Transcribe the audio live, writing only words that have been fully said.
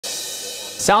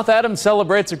South Adams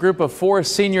celebrates a group of 4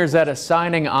 seniors at a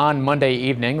signing on Monday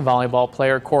evening. Volleyball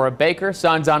player Cora Baker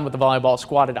signs on with the volleyball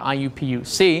squad at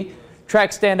IUPUC. Track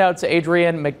standouts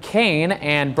Adrienne McCain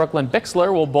and Brooklyn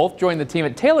Bixler will both join the team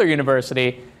at Taylor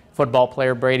University. Football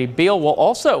player Brady Beal will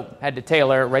also head to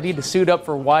Taylor, ready to suit up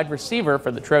for wide receiver for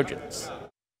the Trojans.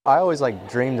 I always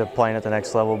dreamed of playing at the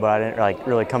next level, but I didn't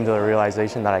really come to the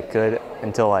realization that I could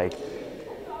until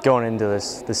going into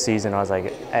this season. I was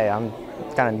like, hey, I'm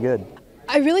kind of good.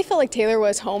 I really felt like Taylor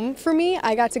was home for me.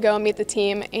 I got to go and meet the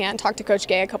team and talk to Coach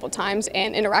Gay a couple times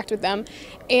and interact with them,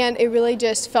 and it really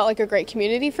just felt like a great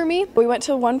community for me. We went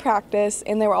to one practice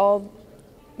and they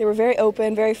were very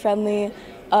open, very friendly.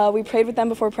 We prayed with them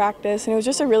before practice, and it was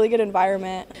just a really good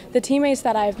environment. The teammates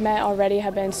that I've met already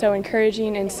have been so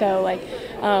encouraging and so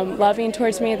loving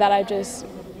towards me that I just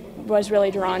was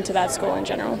really drawn to that school in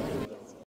general.